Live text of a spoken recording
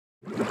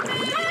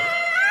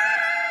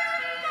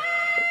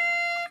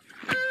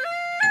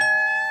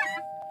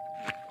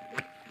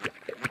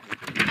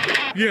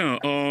Yeah,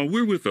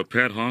 we're with the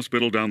pet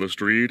hospital down the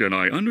street, and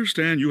I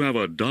understand you have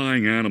a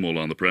dying animal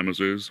on the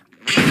premises.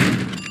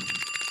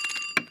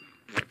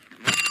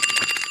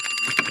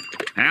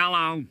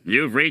 Hello,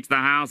 you've reached the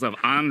house of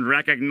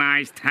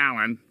unrecognized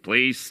talent.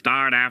 Please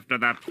start after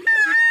the...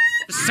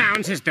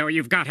 Sounds as though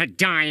you've got a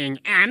dying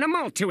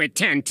animal to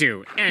attend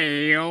to,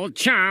 eh, old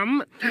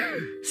chum?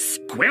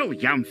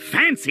 Squilliam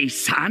Fancy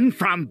Son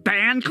from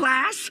band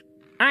class?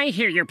 I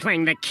hear you're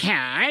playing the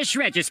cash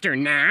register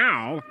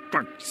now.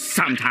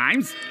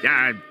 Sometimes.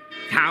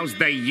 How's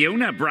the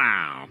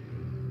unibrow?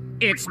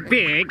 It's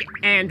big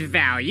and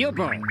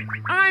valuable.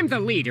 I'm the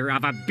leader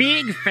of a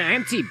big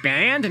fancy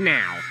band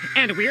now,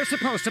 and we're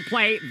supposed to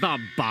play the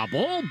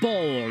Bubble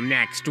Bowl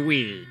next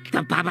week.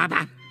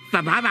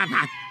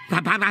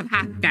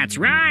 That's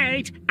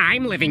right.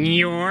 I'm living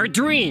your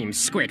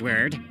dreams,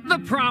 Squidward. The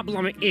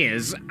problem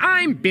is,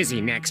 I'm busy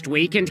next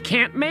week and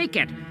can't make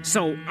it.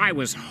 So I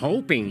was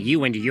hoping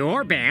you and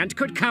your band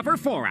could cover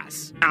for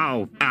us.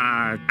 Oh,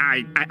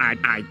 I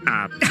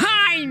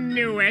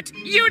knew it!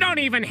 You don't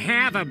even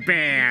have a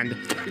band.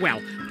 Well,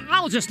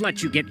 I'll just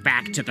let you get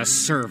back to the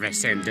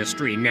service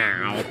industry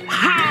now.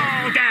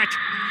 Hold it!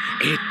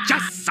 It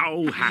just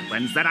so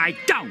happens that I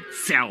don't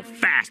sell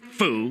fast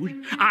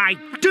food. I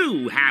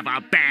do have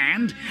a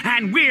band,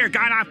 and we're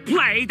gonna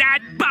play that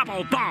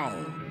Bubble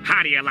Bowl.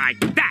 How do you like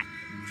that,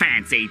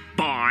 fancy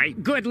boy?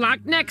 Good luck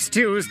next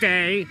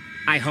Tuesday.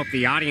 I hope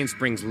the audience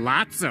brings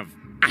lots of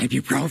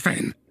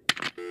ibuprofen.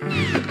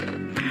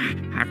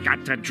 I've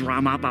got to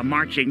drum up a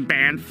marching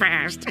band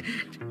fast.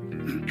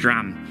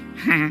 Drum.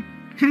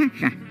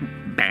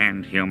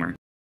 Band humor.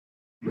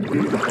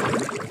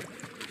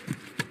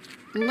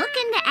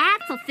 Looking to add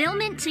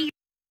fulfillment to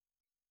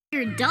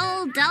your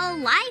dull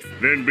life?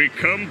 Then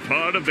become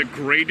part of the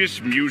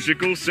greatest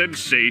musical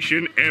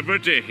sensation ever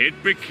to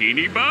hit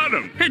Bikini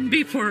Bottom. And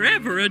be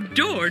forever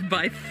adored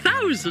by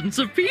thousands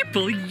of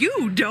people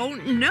you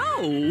don't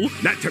know.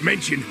 Not to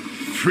mention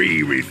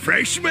free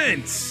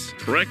refreshments.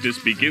 Practice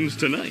begins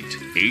tonight,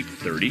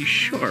 8:30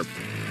 sharp.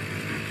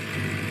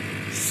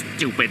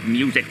 Stupid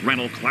music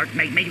rental clerk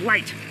made me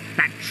late.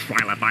 That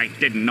trilobite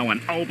didn't know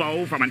an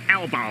oboe from an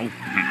elbow.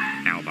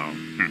 Elbow.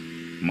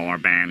 More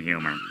band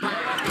humor.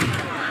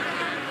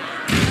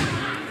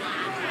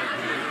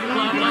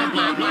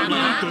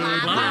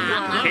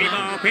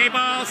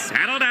 People,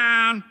 settle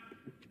down.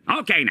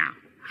 Okay, now,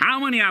 how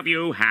many of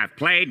you have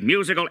played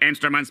musical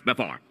instruments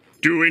before?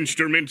 Do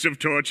instruments of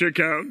torture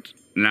count?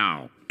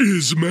 No.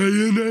 Is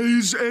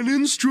mayonnaise an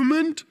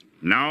instrument?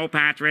 No,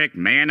 Patrick,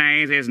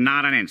 mayonnaise is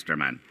not an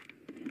instrument.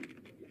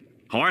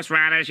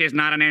 Horseradish is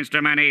not an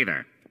instrument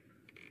either.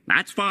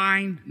 That's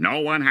fine. No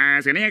one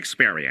has any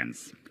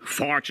experience.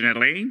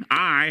 Fortunately,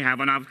 I have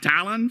enough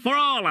talent for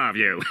all of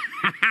you.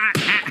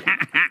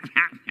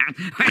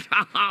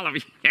 All of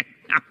you.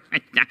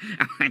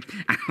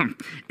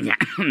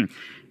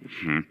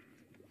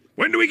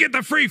 When do we get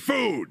the free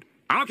food?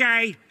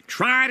 Okay,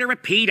 try to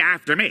repeat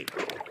after me.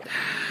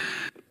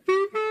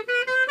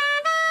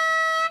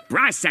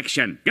 Brass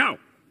section, go.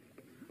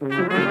 Good.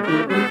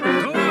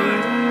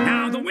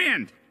 Now the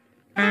wind.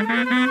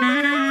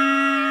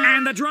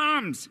 And the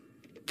drums.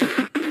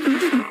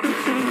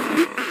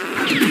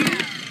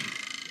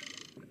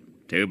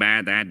 Too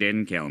bad that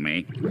didn't kill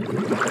me.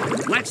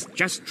 Let's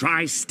just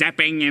try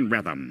stepping in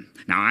rhythm.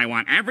 Now I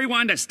want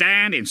everyone to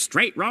stand in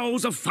straight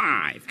rows of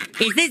 5.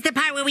 Is this the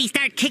part where we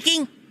start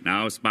kicking?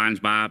 No,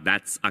 SpongeBob,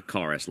 that's a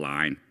chorus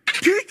line.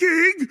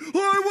 Kicking? Oh,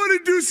 I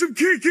want to do some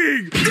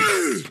kicking.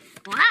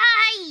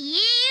 Why,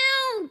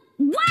 you?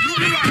 What?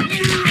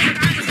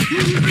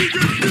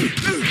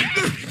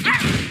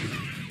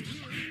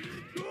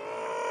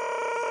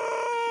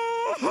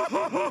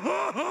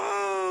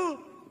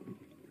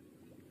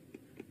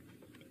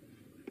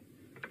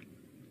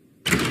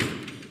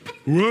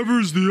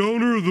 Whoever's the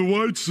owner of the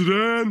white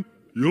sedan,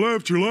 you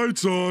left your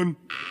lights on.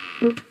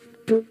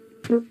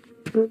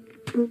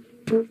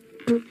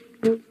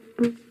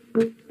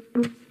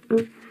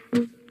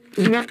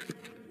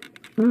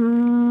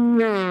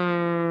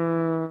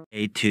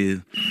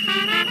 A2.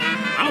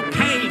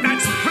 Okay,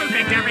 that's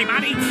perfect,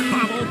 everybody.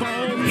 Bubble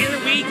Bowl, here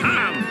we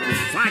come.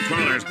 Flag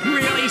twirlers,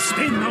 really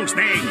spin those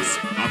things.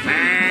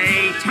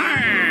 Okay,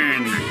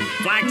 turn.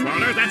 Flag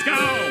twirlers, let's go.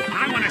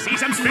 I want to see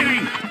some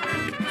spinning.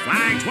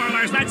 Flag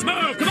twirlers, let's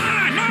move. Come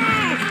on,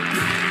 move.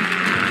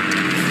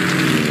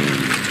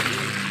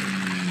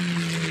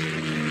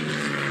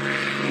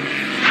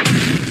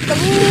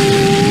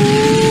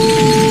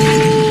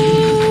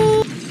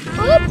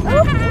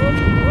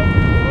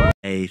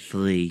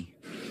 A3.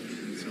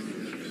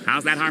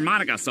 How's that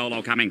harmonica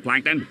solo coming,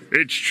 Plankton?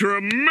 It's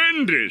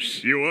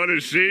tremendous. You want to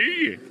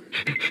see?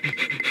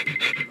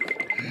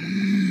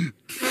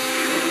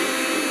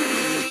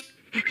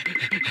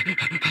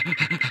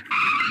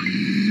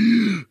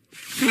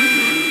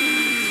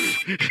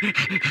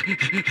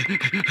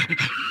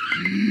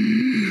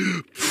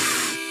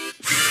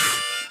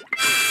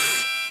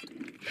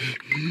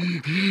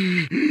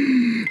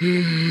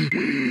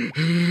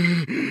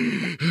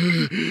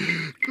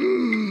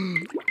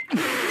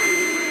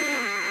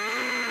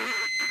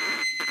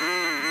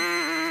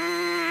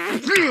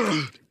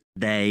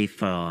 pay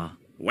for.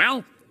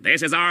 Well,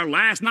 this is our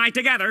last night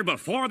together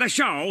before the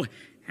show,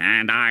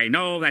 and I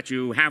know that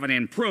you haven't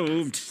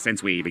improved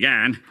since we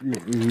began.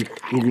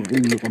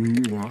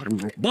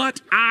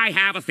 But I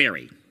have a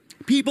theory.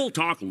 People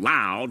talk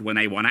loud when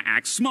they want to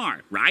act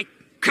smart, right?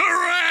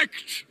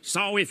 Correct!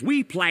 So if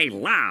we play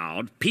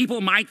loud,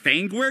 people might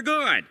think we're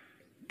good.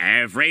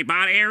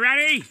 Everybody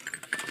ready?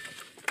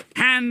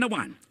 And the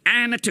 1,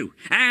 and the 2,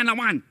 and the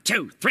 1,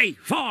 2, 3,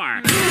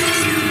 4.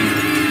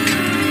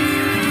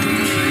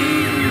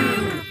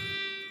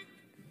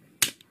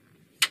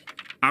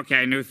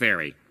 Okay, new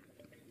theory.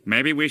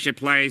 Maybe we should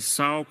play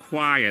so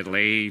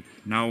quietly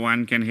no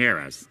one can hear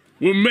us.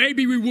 Well,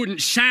 maybe we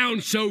wouldn't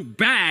sound so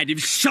bad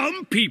if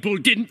some people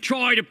didn't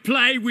try to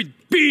play with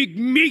big,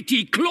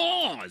 meaty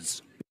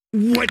claws.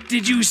 What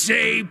did you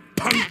say,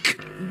 punk?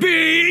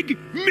 Big,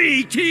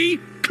 meaty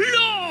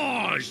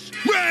claws!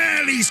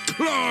 Well, these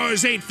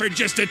claws ain't for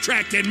just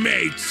attracting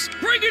mates.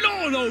 Bring it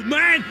on, old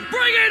man!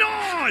 Bring it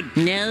on!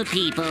 No,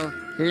 people.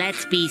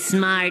 Let's be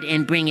smart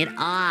and bring it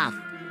off.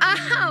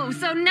 Oh,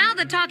 so now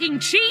the talking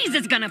cheese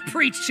is gonna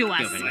preach to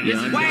us. Wait!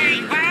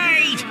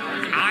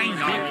 I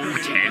know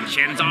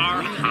tensions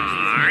are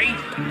high.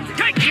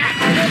 Take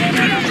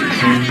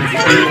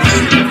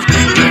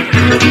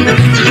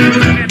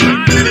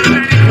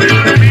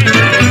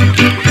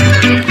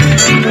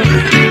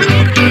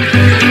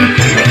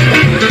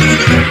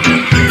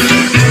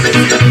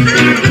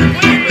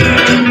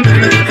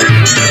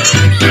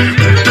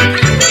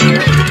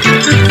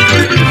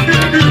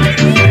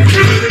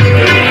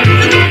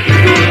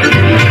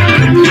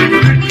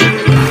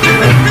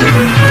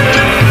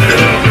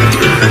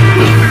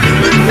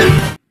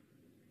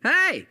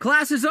Hey,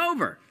 class is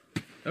over.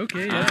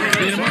 Okay,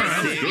 see you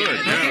tomorrow.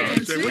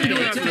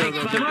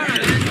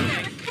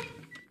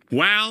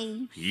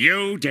 Well,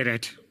 you did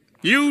it.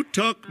 You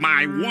took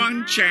my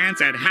one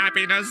chance at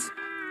happiness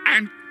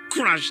and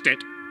crushed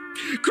it.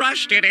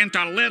 Crushed it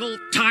into little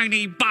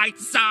tiny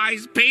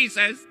bite-sized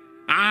pieces.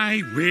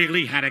 I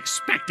really had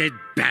expected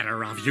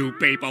better of you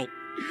people.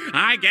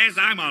 I guess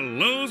I'm a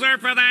loser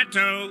for that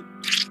too.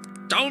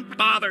 Don't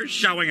bother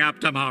showing up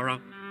tomorrow.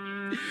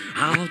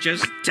 I'll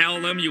just tell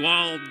them you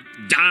all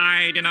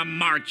died in a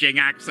marching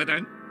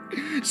accident.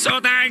 So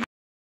thanks.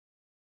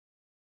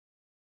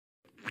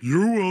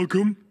 You're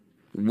welcome.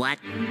 What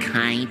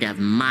kind of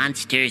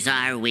monsters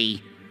are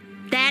we?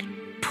 That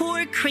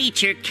poor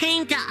creature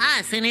came to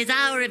us in his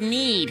hour of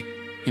need,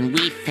 and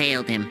we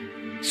failed him.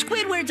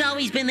 Squidward's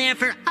always been there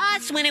for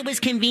us when it was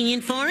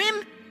convenient for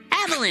him.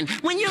 Evelyn,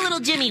 when your little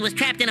Jimmy was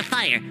trapped in a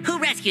fire, who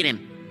rescued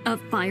him? A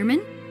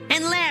fireman?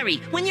 And Larry,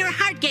 when your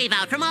heart gave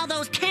out from all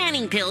those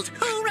tanning pills,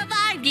 who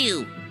revived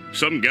you?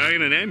 Some guy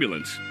in an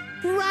ambulance.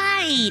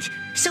 Right.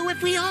 So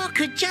if we all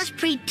could just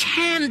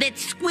pretend that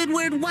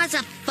Squidward was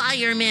a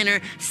fireman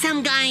or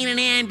some guy in an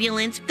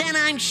ambulance, then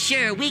I'm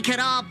sure we could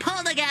all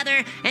pull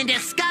together and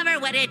discover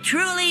what it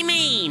truly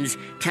means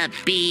to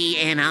be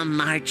in a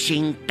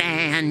marching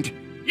band.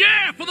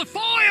 Yeah, for the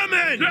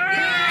firemen!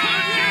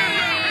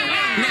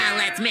 Now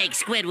let's make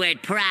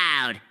Squidward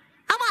proud.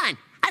 A 1,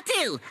 a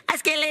 2, a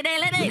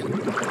skilly-dilly-doo.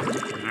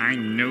 I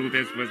knew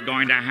this was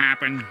going to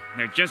happen.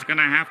 They're just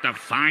gonna have to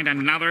find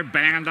another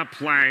band to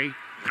play.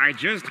 I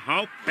just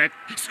hope that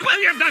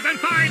Squilliam doesn't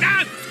find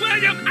out!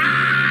 Squilliam!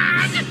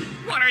 Ah!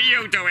 What are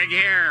you doing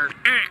here?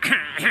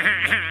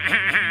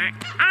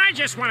 I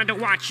just wanted to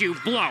watch you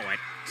blow it.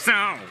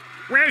 So,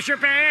 where's your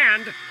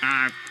band?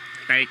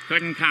 They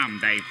couldn't come.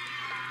 They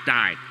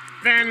died.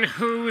 Then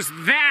who's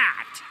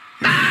that?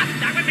 Ah!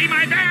 That would be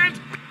my band!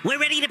 We're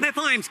ready to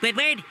perform,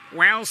 Squidward.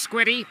 Well,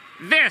 Squiddy,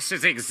 this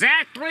is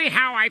exactly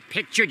how I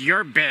pictured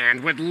your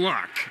band would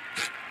look.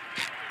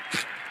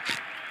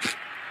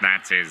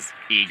 That's his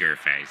eager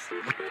face.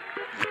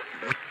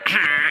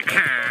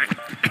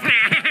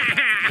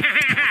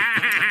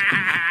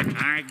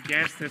 I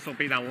guess this will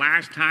be the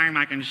last time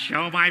I can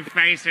show my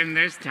face in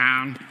this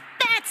town.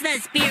 That's the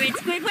spirit,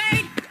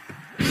 Squidward.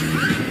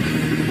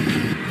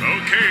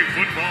 Okay,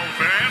 football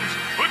fans,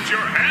 put your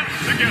hands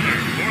together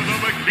for the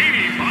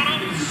Bikini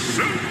Bottom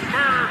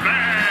Super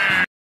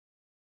Band!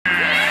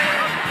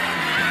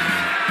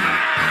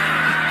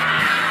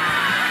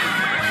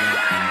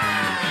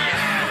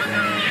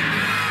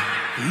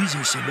 These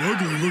are some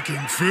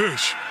ugly-looking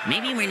fish.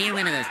 Maybe we're near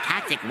one of those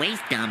toxic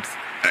waste dumps.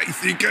 I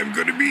think I'm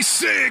gonna be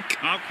sick.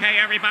 Okay,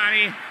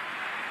 everybody.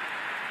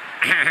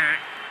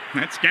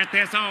 Let's get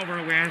this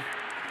over with.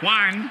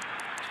 1,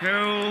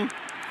 2,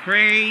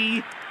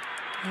 3,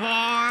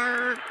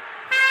 4.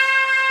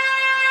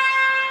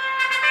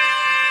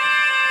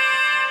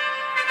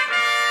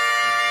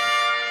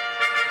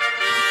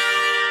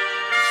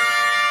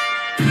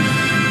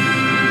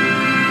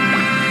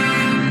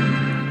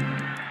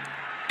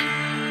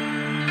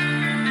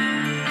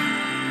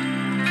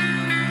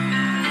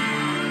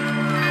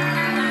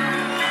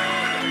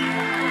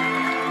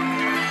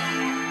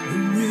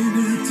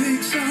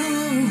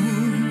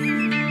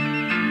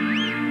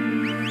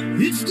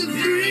 It's the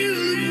thrill